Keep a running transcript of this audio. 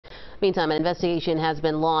Meantime, an investigation has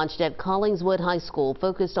been launched at Collingswood High School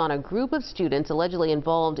focused on a group of students allegedly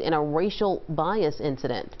involved in a racial bias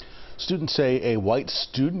incident. Students say a white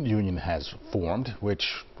student union has formed,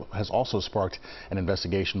 which has also sparked an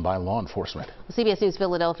investigation by law enforcement. CBS News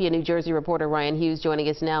Philadelphia, New Jersey reporter Ryan Hughes joining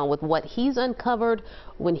us now with what he's uncovered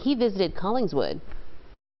when he visited Collingswood.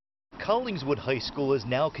 Collingswood High School is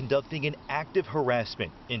now conducting an active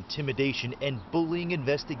harassment, intimidation, and bullying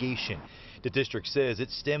investigation. The district says it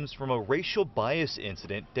stems from a racial bias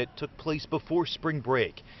incident that took place before spring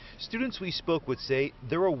break. Students we spoke with say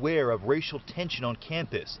they're aware of racial tension on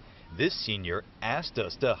campus. This senior asked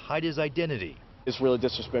us to hide his identity. It's really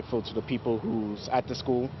disrespectful to the people who's at the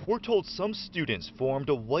school. We're told some students formed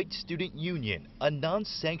a white student union, a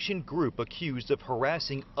non-sanctioned group accused of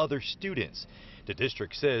harassing other students. The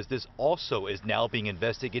district says this also is now being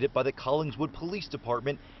investigated by the Collingswood Police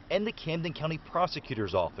Department and the Camden County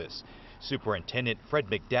Prosecutor's Office. Superintendent Fred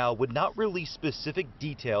McDowell would not release specific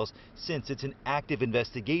details since it's an active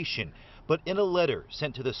investigation, but in a letter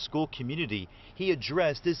sent to the school community, he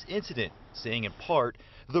addressed this incident, saying in part,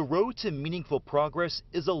 "The road to meaningful progress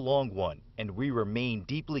is a long one, and we remain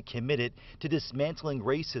deeply committed to dismantling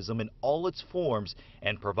racism in all its forms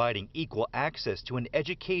and providing equal access to an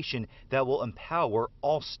education that will empower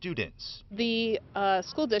all students." The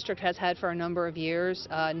school district has had for a number of years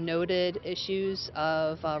noted issues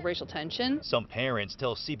of racial tension. Some parents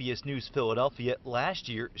tell CBS News Philadelphia last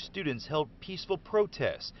year students held peaceful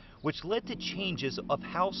protests, which led to changes of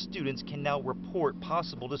how students can now report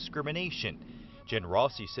possible discrimination. Jen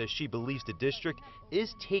Rossi says she believes the district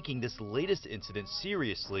is taking this latest incident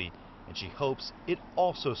seriously, and she hopes it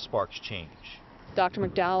also sparks change. Dr.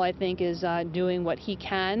 McDowell, I think, is doing what he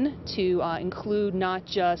can to include not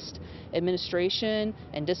just administration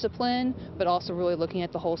and discipline, but also really looking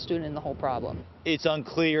at the whole student and the whole problem. It's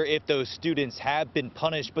unclear if those students have been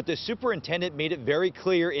punished, but the superintendent made it very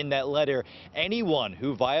clear in that letter, anyone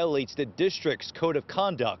who violates the district's code of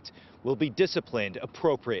conduct will be disciplined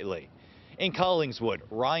appropriately. In Collingswood,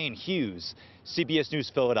 Ryan Hughes, CBS News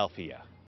Philadelphia.